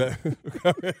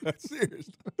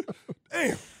 Seriously.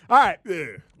 Damn. All right.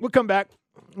 Yeah. We'll come back.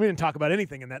 We didn't talk about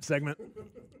anything in that segment.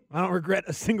 I don't regret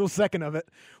a single second of it.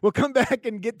 We'll come back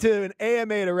and get to an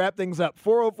AMA to wrap things up.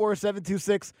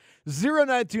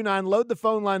 404-726-0929. Load the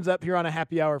phone lines up here on a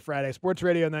happy hour Friday. Sports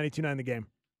Radio 92.9 The Game.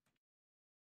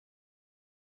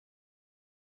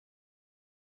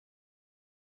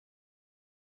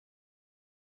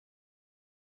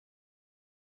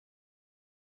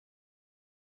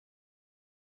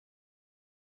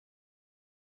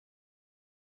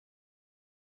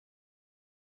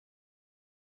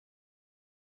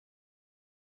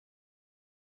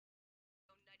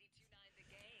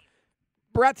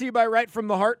 Brought to you by Right From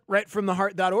The Heart,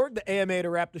 rightfromtheheart.org, the AMA to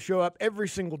wrap the show up every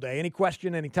single day. Any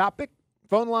question, any topic,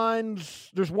 phone lines,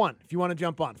 there's one if you want to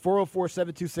jump on,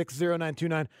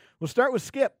 404-726-0929. We'll start with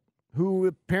Skip, who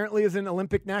apparently is in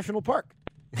Olympic National Park.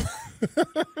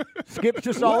 Skip's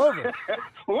just all over.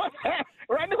 What?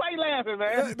 Randy, why you laughing,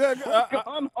 man? What's going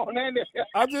on, Randy?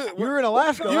 You were in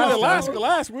Alaska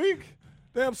last week.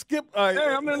 Damn, Skip. Hey,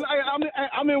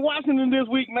 I'm in Washington this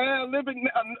week, man.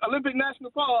 Olympic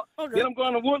National Park. Okay. Then I'm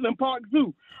going to Woodland Park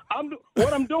Zoo.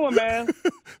 What I'm doing, man.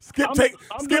 Skip takes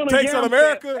on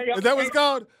America. Hey, is that what it's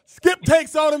called? Skip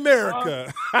takes on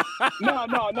America. No.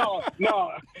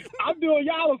 I'm doing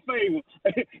y'all a favor.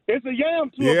 It's a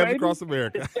yam tour, Yam baby. across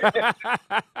America.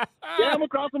 Yam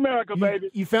across America, baby.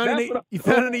 You found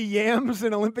any yams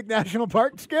in Olympic National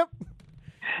Park, Skip?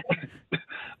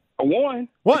 One.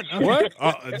 One. What?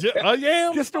 A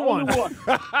yam? Just a Only one. one.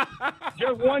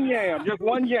 Just one yam.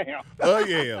 A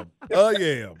yam.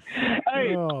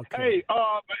 Hey, Okay.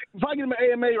 if I get my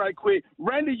AMA right quick,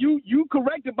 Randy, you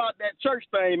correct about that church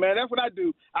thing, man. That's what I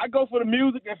do. I go for the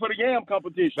music and for the yam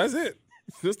competition. That's it.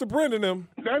 Sister Brenda them.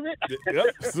 That's it.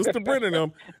 Yep, Sister Brenda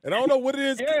them. And I don't know what it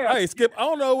is. Yeah. Hey, Skip, I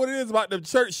don't know what it is about the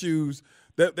church shoes.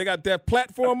 That they got that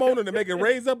platform on and they make it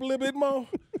raise up a little bit more.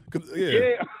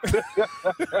 Yeah.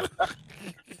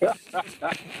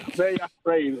 They are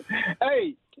crazy.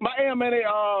 Hey, my AMA,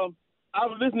 I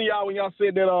was listening to y'all when y'all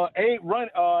said that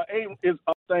ain't is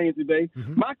up things today.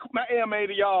 Mm-hmm. My AMA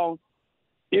to y'all,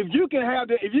 if you can have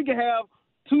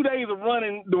 2 days of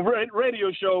running the radio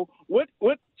show, what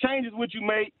changes would you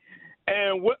make,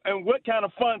 and what kind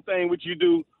of fun thing would you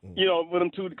do? You know, with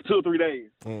them 2 or 3 days.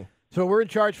 So we're in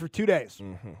charge for 2 days.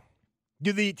 Mm-hmm.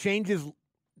 Do the changes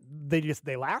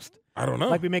they last? I don't know.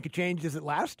 Like we make a change, does it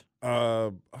last?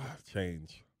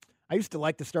 Change. I used to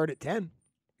like to start at 10.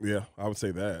 Yeah, I would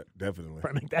say that, definitely.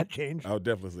 Probably make that change. I would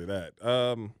definitely say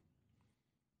that.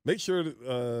 Make sure,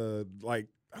 I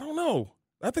don't know.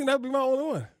 I think that would be my only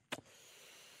one.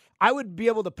 I would be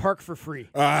able to park for free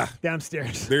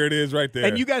downstairs. There it is right there.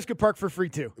 And you guys could park for free,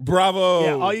 too. Bravo.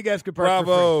 Yeah, all you guys could park for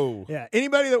Bravo. free. Yeah,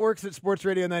 anybody that works at Sports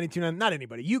Radio 92.9, not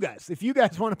anybody, you guys. If you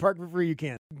guys want to park for free, you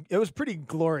can. It was pretty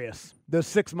glorious, those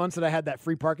 6 months that I had that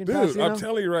free parking pass. Dude, I'm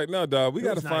telling you right now, dog, we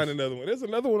got to was find nice. another one. There's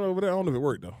another one over there. I don't know if it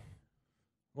worked, though.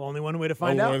 Well, only one way to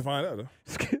find out. Only one way to find out,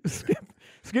 though.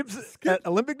 Skip's at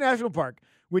Olympic National Park,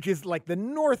 which is like the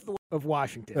north of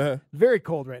Washington. Uh-huh. Very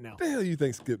cold right now. What the hell you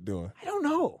think Skip doing? I don't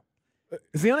know.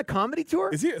 Is he on a comedy tour?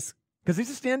 Is he? Because he's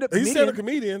a stand-up He's comedian. a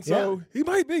comedian, so he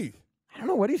might be. I don't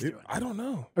know what he's doing. I don't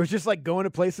know. Or it's just like going to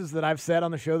places that I've said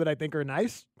on the show that I think are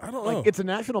nice. I don't like, know. It's a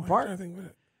national park. I think with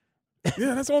it.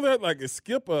 Yeah, that's all that. Like, is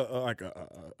Skip a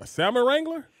salmon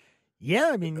wrangler?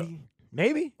 Yeah, I mean,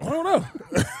 maybe. I don't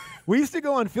know. We used to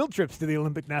go on field trips to the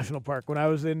Olympic National Park when I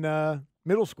was in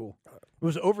middle school. It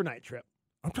was an overnight trip.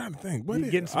 I'm trying to think.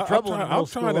 You'd get in some trouble in a middle I'm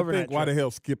trying school to think why overnight the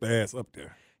hell Skip ass up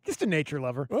there. Just a nature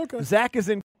lover. Okay. Zach is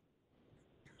in.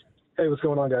 Hey, what's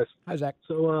going on, guys? Hi, Zach.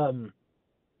 So,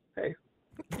 hey,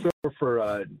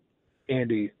 for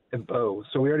Andy and Bo.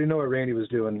 So we already know what Randy was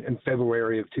doing in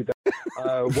February of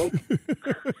 2000.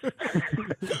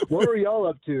 What were y'all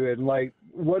up to, and like,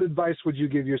 what advice would you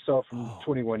give yourself from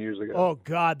 21 years ago? Oh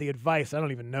God, the advice I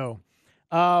don't even know.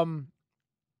 I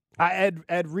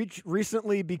had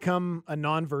recently become a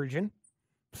non-virgin,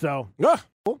 so Yeah.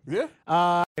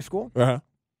 high school, Uh-huh.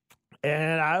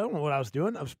 and I don't know what I was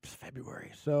doing. I was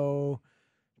February, so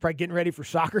probably getting ready for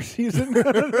soccer season.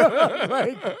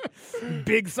 Like,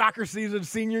 big soccer season,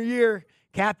 senior year,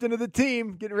 captain of the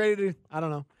team, getting ready to. I don't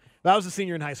know. But I was a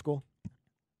senior in high school.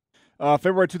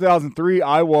 February 2003,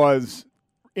 I was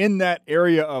in that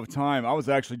area of time. I was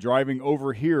actually driving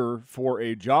over here for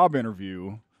a job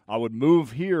interview. I would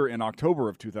move here in October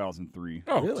of 2003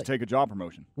 really? to take a job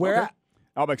promotion. Where at?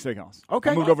 Outback Steakhouse. Okay.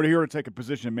 I moved over here to take a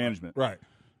position in management. Right.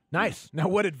 Nice. Now,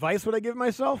 what advice would I give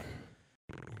myself?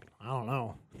 I don't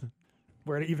know.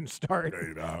 Where to even start?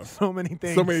 So many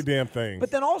things. So many damn things.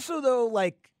 But then also, though,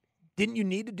 like, didn't you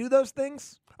need to do those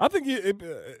things? I think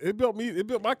it built me. It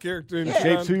built my character and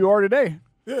Shapes who you are today.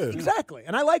 Yeah. Exactly.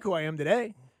 And I like who I am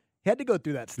today. Had to go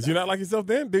through that stuff. Did you not like yourself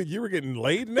then? Dude, you were getting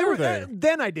laid and everything.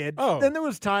 Then I did. Oh. Then there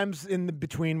was times in the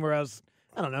between where I was,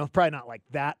 I don't know, probably not like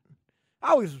that.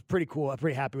 I always was pretty cool. I'm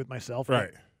pretty happy with myself. Right.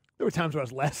 There were times where I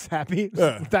was less happy.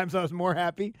 Yeah. Times I was more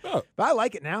happy. Oh. But I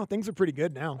like it now. Things are pretty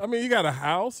good now. I mean, you got a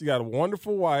house, you got a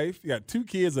wonderful wife, you got 2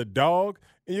 kids, a dog,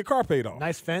 and your car paid off.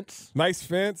 Nice fence. Nice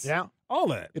fence. Yeah. All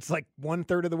that. It's like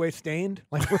 1/3 of the way stained.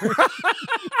 Like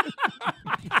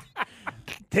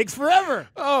takes forever.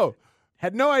 Oh,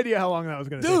 Had no idea how long that was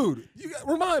going to take. dude,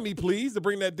 remind me, please, to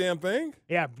bring that damn thing.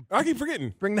 Yeah. I keep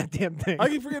forgetting. Bring that damn thing. I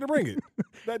keep forgetting to bring it.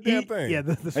 That damn thing. Yeah,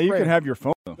 the Hey, you spray. can have your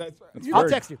phone. Though. That's right. I'll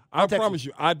text you. I text promise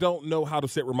you, I don't know how to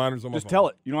set reminders on my Just phone. tell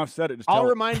it. You don't have to set it. Just I'll tell it.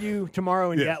 remind you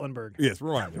tomorrow in Yes. Gatlinburg. Yes,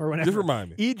 remind me. Or whenever. Just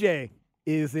remind me. EJ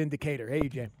is in Decatur. Hey,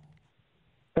 EJ.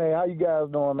 Hey, how you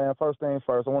guys doing, man? First things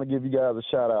first, I want to give you guys a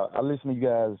shout-out. I listen to you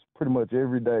guys pretty much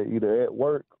every day, either at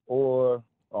work or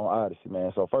on Odyssey,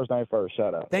 man. So first thing first,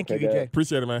 shout-out. Thank you, Okay, EJ. guys?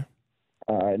 Appreciate it, man.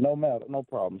 All right, no matter, no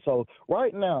problem. So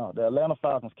right now, the Atlanta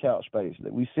Falcons cap space,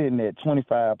 we sitting at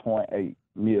 $25.8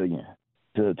 million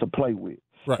to play with.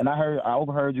 Right. And I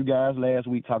overheard you guys last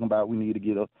week talking about we need to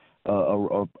get a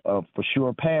for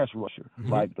sure pass rusher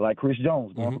like Chris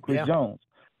Jones, going for Chris Jones.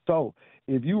 So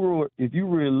if you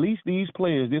release these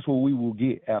players, this is what we will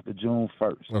get after June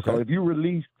 1st. Okay. So if you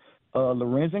release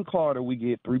Lorenzen Carter, we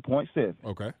get 3.7.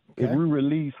 Okay. If we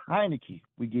release Heineke,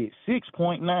 we get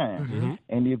 6.9.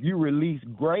 And if you release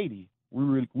Grady,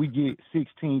 we get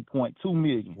 16.2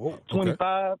 million. Whoa,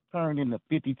 25 turned into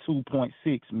 52.6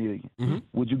 million.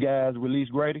 Would you guys release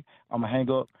Grady? I'm gonna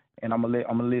hang up and I'm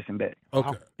gonna listen back. Okay.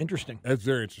 Wow, interesting. That's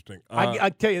very interesting. I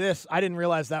tell you this, I didn't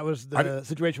realize that was the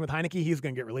situation with Heineke. He's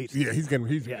going to get released. Yeah, he's that's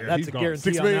he's a gone.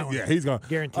 guarantee $6 on million? that one. Yeah, he's gone.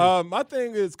 Guaranteed. My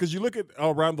thing is, because you look at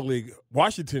around the league,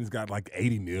 Washington's got like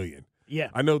 80 million. Yeah.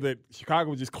 I know that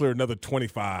Chicago just cleared another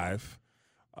 25.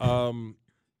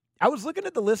 I was looking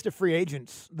at the list of free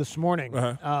agents this morning.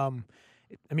 I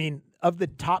mean, of the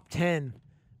top 10,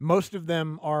 most of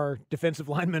them are defensive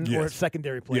linemen or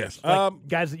secondary players, like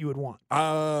guys that you would want.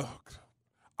 I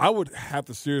would have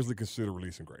to seriously consider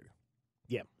releasing Grady.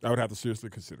 Yeah. I would have to seriously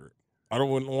consider it. I don't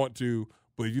want to,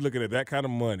 but if you look at that kind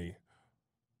of money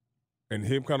and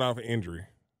him coming out of an injury,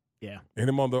 and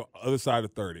him on the other side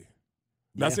of 30,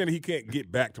 not saying that he can't get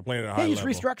back to playing at a high level.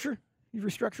 Restructure? You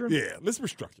restructure him? Yeah, let's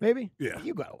restructure. Maybe? Yeah.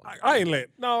 You got one. I ain't let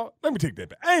me take that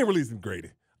back. I ain't releasing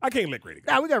Grady. I can't let Grady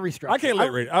go. Nah, we got to restructure. I can't let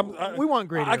Grady. We want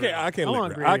Grady. I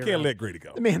can't let Grady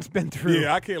go. The man's been through.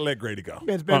 Yeah, I can't let Grady go. The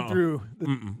man's been through.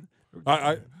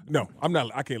 No, I'm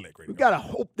not. I can't let Grady We go. got to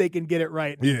hope they can get it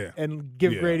right. Yeah. And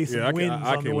give Grady some wins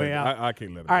on the way out. I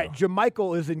can't let him All right, go.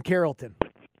 Jamichael is in Carrollton.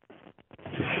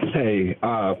 Hey,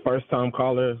 first-time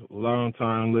caller,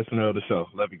 long-time listener of the show.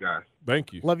 Love you guys.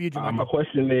 Thank you. Love you, Jamichael. My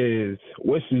question is,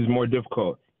 which is more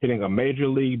difficult, hitting a Major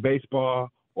League Baseball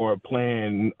or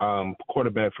playing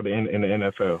quarterback in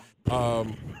the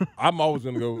NFL? I'm always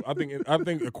going to go. I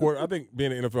think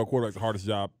being an NFL quarterback is the hardest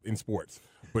job in sports.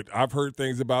 But I've heard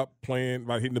things about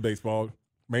hitting the baseball.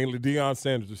 Mainly Deion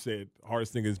Sanders just said the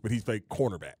hardest thing is, but he's played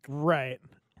cornerback. Right.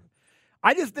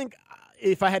 I just think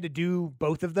if I had to do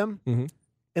both of them,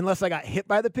 unless I got hit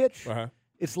by the pitch,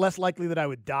 it's less likely that I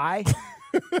would die.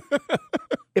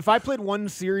 If I played one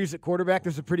series at quarterback,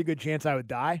 there's a pretty good chance I would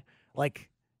die. Like,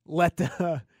 let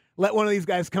one of these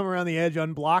guys come around the edge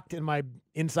unblocked and my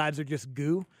insides are just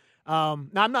goo. Now,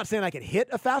 I'm not saying I could hit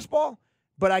a fastball,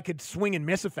 but I could swing and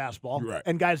miss a fastball,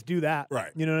 and guys do that.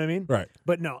 Right. You know what I mean? Right.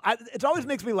 But no, it always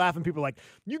makes me laugh when people are like,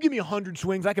 you give me 100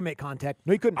 swings, I can make contact.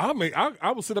 No, you couldn't.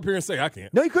 I will sit up here and say I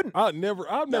can't. No, you couldn't. I'll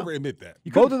never admit that.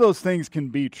 Both of those things can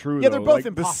be true. Yeah, though. they're both like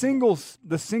impossible.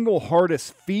 The single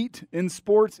hardest feat in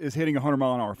sports is hitting a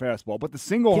 100-mile-an-hour fastball, but the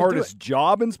single hardest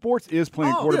job in sports is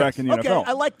playing quarterback in the NFL.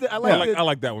 I like that. I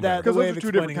like that one because those are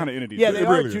two different kind of entities. Yeah, they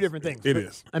are really two is. different things. It but,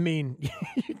 is. I mean,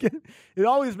 it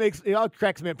always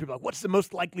cracks me up. People are like, what's the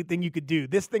most likely thing you could do?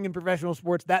 This thing in professional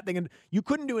sports, that thing, and you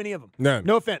couldn't do any of them. None.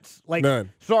 No offense. Like, None.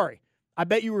 Sorry. I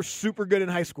bet you were super good in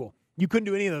high school. You couldn't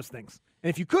do any of those things. And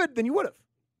if you could, then you would have.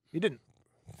 You didn't.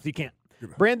 So you can't.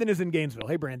 Brandon is in Gainesville.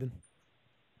 Hey, Brandon.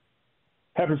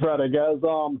 Happy Friday, guys.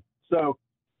 So,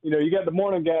 you got the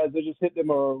morning guys. They just hit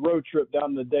them a road trip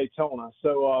down to Daytona.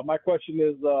 So my question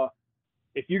is,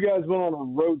 if you guys went on a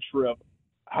road trip,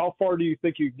 how far do you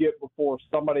think you'd get before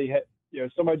somebody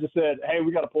just said, hey,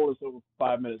 we got to pull this over for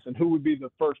 5 minutes? And who would be the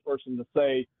first person to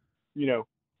say, we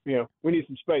need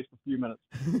some space for a few minutes?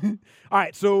 All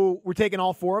right, so we're taking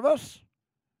all four of us?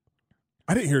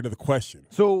 I didn't hear the question.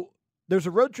 So there's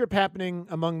a road trip happening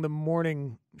among the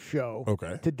morning show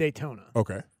to Daytona.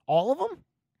 Okay. All of them?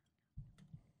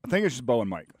 I think it's just Bo and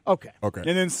Mike. Okay. Okay.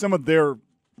 And then some of their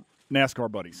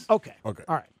NASCAR buddies. Okay. Okay.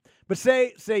 All right. But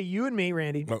say you and me,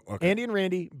 Randy, Andy and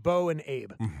Randy, Bo and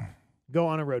Abe, go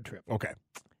on a road trip. Okay.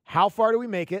 How far do we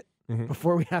make it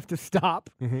before we have to stop?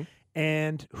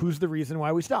 And who's the reason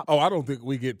why we stop? Oh, I don't think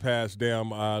we get past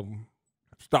damn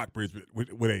Stockbridge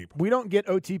with Abe. We don't get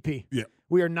OTP. Yeah.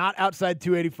 We are not outside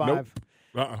 285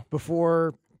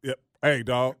 before. Yep. Hey,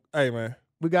 dog. Hey, man.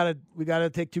 We gotta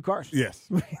take two cars. Yes.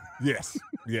 Yes.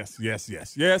 Yes.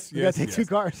 We gotta take two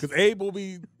cars because Abe will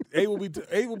be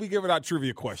giving out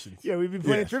trivia questions. Yeah, we'd be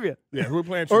playing trivia. Yeah, we're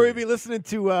playing trivia. Or we'd be listening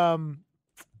to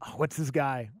what's his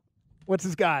guy?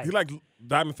 You like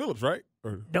Diamond Phillips, right?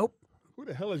 Nope. Who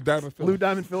the hell is Diamond Phillips? Lou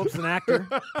Diamond Phillips, an actor.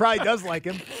 Probably does like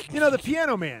him. The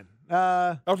Piano Man.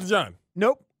 Elton John.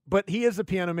 Nope. But he is a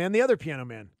piano man. The other piano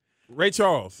man. Ray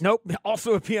Charles. Nope.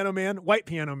 Also a piano man. White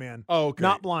piano man. Oh, okay.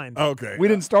 Not blind. Okay. We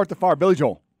didn't start the fire. Billy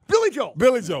Joel.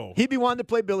 Billy Joel. He'd be wanting to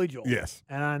play Billy Joel. Yes.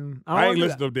 And I ain't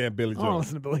listen to no damn Billy I Joel. don't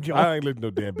listen to Billy Joel. I ain't listen to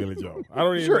no damn Billy Joel. I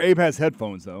don't even. Sure, Abe has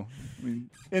headphones though. I mean,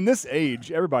 in this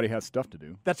age, everybody has stuff to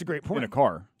do. That's a great point. In a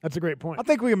car. That's a great point. I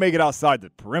think we can make it outside the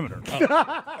perimeter.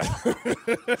 I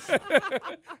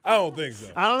don't think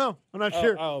so. I don't know. I'm not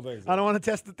sure. I don't think so. I don't want to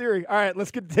test the theory. All right,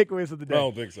 let's get the takeaways of the day. I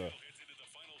don't think so.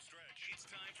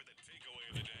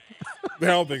 I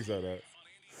don't think so, Dad.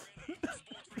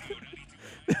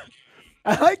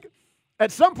 I like,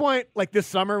 at some point, like this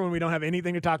summer when we don't have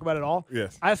anything to talk about at all,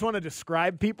 yes, I just want to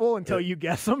describe people until you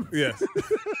guess them. Yes.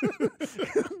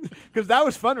 Because that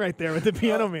was fun right there with the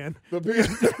Piano Man.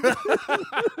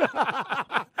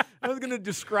 I was going to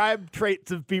describe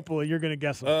traits of people, and you're going to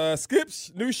guess them.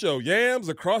 Skip's new show, Yams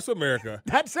Across America.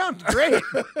 That sounds great.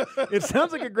 It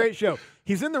sounds like a great show.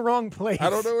 He's in the wrong place.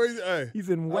 I don't know where he's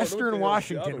in Western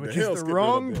Washington, which is the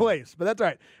wrong place. But that's all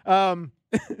right.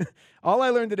 All I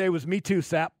learned today was Me Too,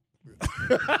 Sap.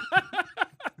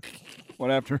 What,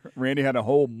 after Randy had a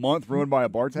whole month ruined by a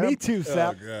bar tab? Me Too,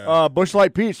 Sap. Busch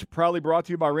Light Peach, proudly brought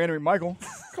to you by Randy McMichael.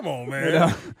 Come on,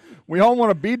 man. We all want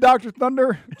to be Dr.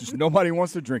 Thunder, just nobody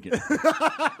wants to drink it.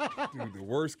 Dude, the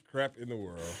worst crap in the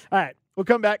world. All right, we'll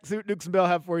come back, see what Dukes and Bell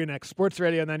have for you next. Sports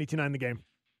Radio 92.9 The Game.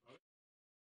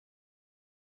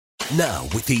 Now,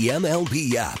 with the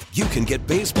MLB app, you can get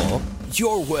baseball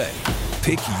your way.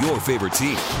 Pick your favorite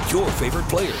team, your favorite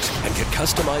players, and get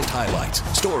customized highlights,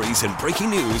 stories, and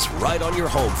breaking news right on your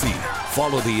home feed.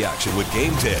 Follow the action with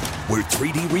Game Day, where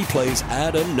 3D replays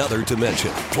add another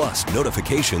dimension. Plus,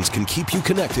 notifications can keep you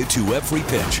connected to every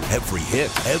pitch, every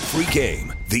hit, every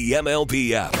game. The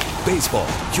MLB app. Baseball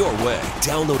your way.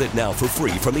 Download it now for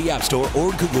free from the App Store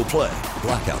or Google Play.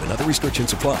 Blackout and other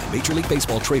restrictions apply. Major League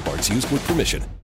Baseball trademarks used with permission.